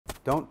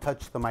Don't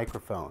touch the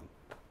microphone.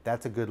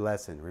 That's a good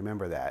lesson.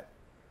 Remember that.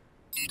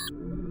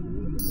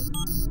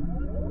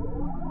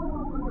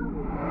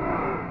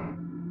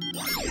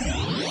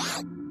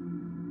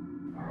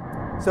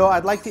 So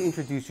I'd like to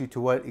introduce you to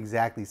what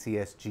exactly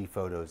CSG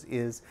Photos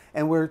is,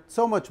 and we're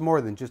so much more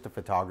than just a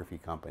photography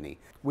company.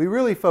 We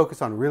really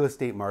focus on real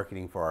estate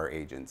marketing for our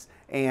agents,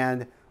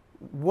 and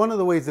one of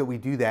the ways that we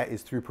do that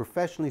is through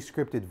professionally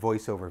scripted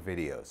voiceover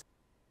videos.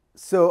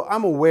 So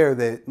I'm aware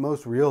that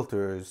most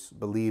realtors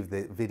believe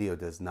that video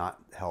does not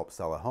help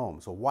sell a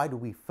home. So why do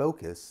we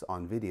focus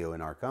on video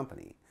in our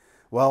company?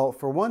 Well,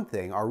 for one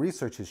thing, our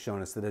research has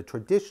shown us that a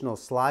traditional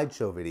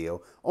slideshow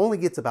video only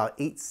gets about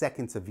 8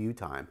 seconds of view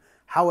time.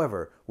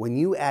 However, when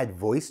you add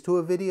voice to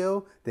a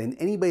video, then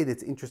anybody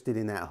that's interested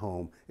in that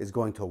home is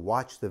going to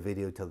watch the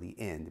video till the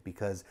end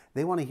because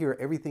they want to hear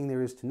everything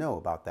there is to know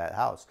about that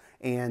house.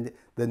 And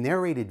the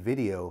narrated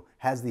video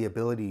has the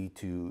ability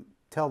to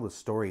tell the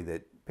story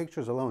that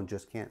pictures alone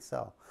just can't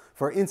sell.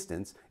 For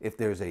instance, if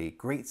there's a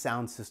great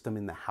sound system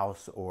in the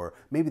house, or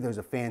maybe there's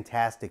a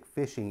fantastic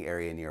fishing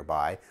area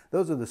nearby,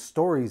 those are the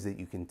stories that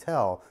you can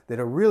tell that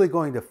are really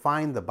going to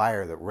find the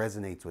buyer that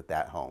resonates with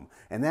that home.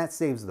 And that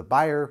saves the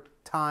buyer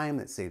time,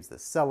 it saves the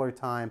seller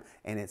time,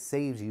 and it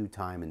saves you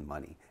time and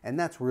money. And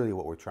that's really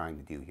what we're trying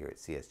to do here at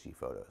CSG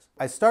Photos.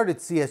 I started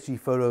CSG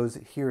Photos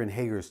here in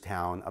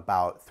Hagerstown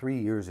about 3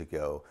 years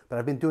ago, but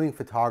I've been doing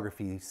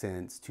photography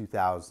since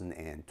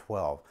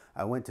 2012.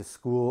 I went to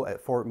school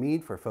at Fort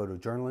Meade for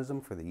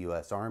photojournalism for the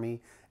U.S.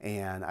 Army,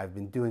 and I've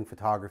been doing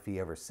photography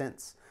ever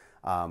since.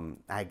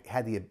 I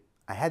had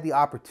the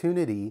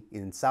opportunity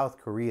in South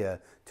Korea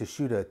to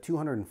shoot a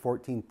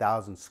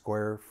 214,000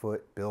 square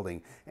foot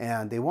building,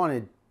 and they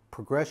wanted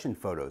progression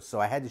photos.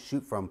 So I had to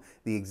shoot from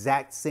the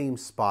exact same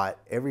spot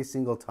every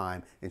single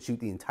time and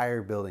shoot the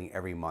entire building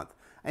every month.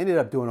 I ended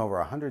up doing over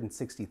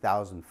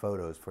 160,000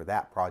 photos for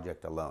that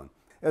project alone.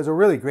 It was a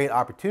really great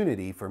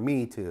opportunity for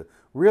me to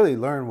really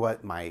learn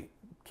what my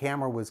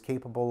camera was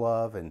capable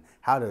of and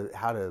how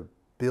to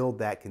build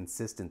that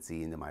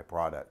consistency into my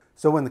product.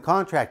 So when the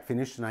contract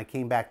finished and I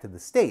came back to the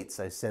States,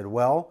 I said,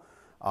 well,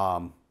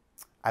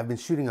 I've been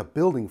shooting a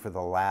building for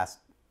the last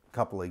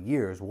couple of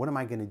years. What am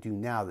I going to do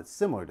now that's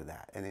similar to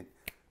that? And it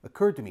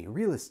occurred to me,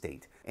 real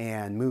estate.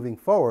 And moving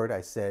forward, I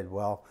said,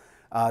 well,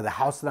 the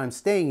house that I'm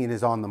staying in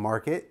is on the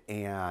market,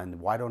 and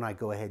why don't I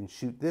go ahead and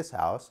shoot this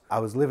house? I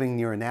was living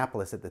near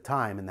Annapolis at the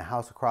time, and the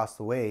house across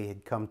the way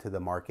had come to the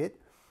market.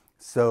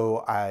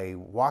 So I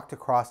walked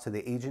across to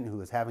the agent who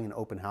was having an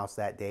open house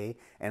that day,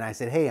 and I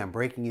said, hey, I'm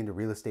breaking into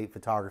real estate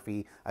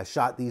photography. I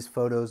shot these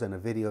photos and a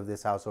video of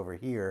this house over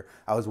here.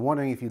 I was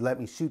wondering if you'd let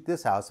me shoot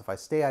this house. If I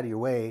stay out of your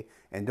way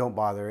and don't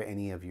bother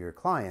any of your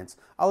clients,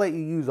 I'll let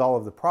you use all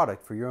of the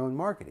product for your own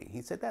marketing.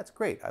 He said, that's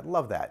great. I'd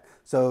love that.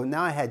 So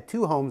now I had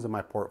 2 homes in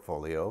my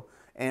portfolio,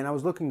 and I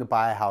was looking to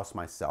buy a house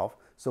myself.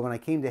 So when I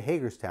came to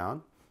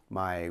Hagerstown,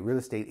 my real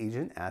estate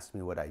agent asked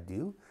me what I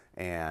do,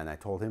 and I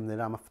told him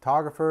that I'm a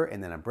photographer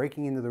and that I'm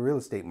breaking into the real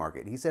estate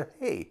market. He said,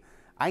 hey,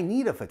 I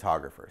need a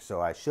photographer. So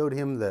I showed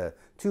him the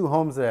 2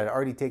 homes that I'd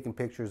already taken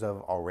pictures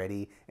of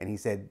already, and he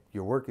said,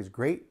 your work is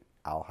great,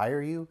 I'll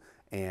hire you,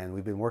 and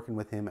we've been working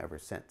with him ever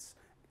since.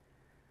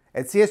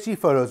 At CSG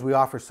Photos, we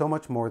offer so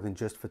much more than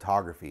just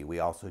photography. We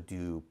also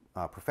do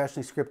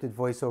professionally scripted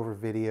voiceover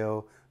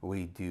video,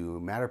 we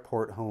do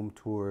Matterport home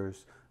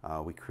tours,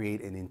 we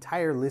create an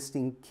entire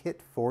listing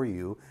kit for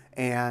you,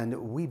 and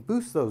we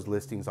boost those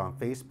listings on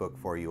Facebook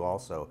for you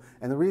also.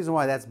 And the reason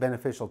why that's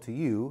beneficial to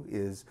you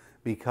is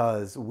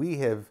because we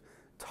have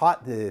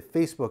taught the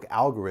Facebook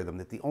algorithm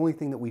that the only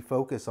thing that we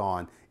focus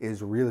on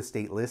is real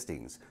estate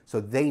listings.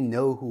 So they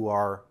know who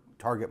our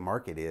target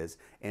market is.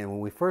 And when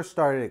we first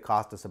started, it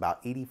cost us about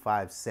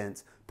 85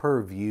 cents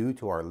per view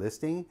to our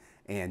listing.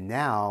 And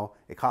now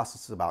it costs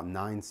us about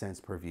 9 cents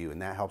per view.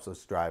 And that helps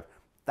us drive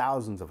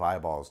thousands of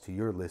eyeballs to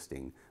your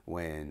listing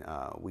when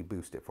we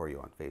boost it for you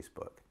on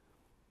Facebook.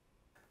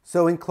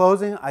 So in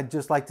closing, I'd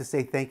just like to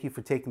say thank you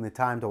for taking the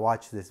time to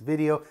watch this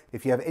video.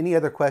 If you have any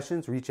other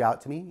questions, reach out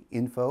to me,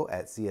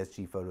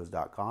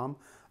 info@csgphotos.com.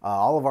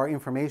 All of our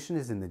information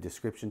is in the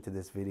description to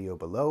this video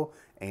below,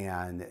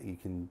 and you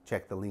can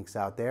check the links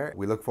out there.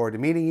 We look forward to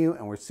meeting you,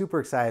 and we're super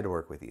excited to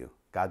work with you.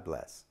 God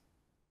bless.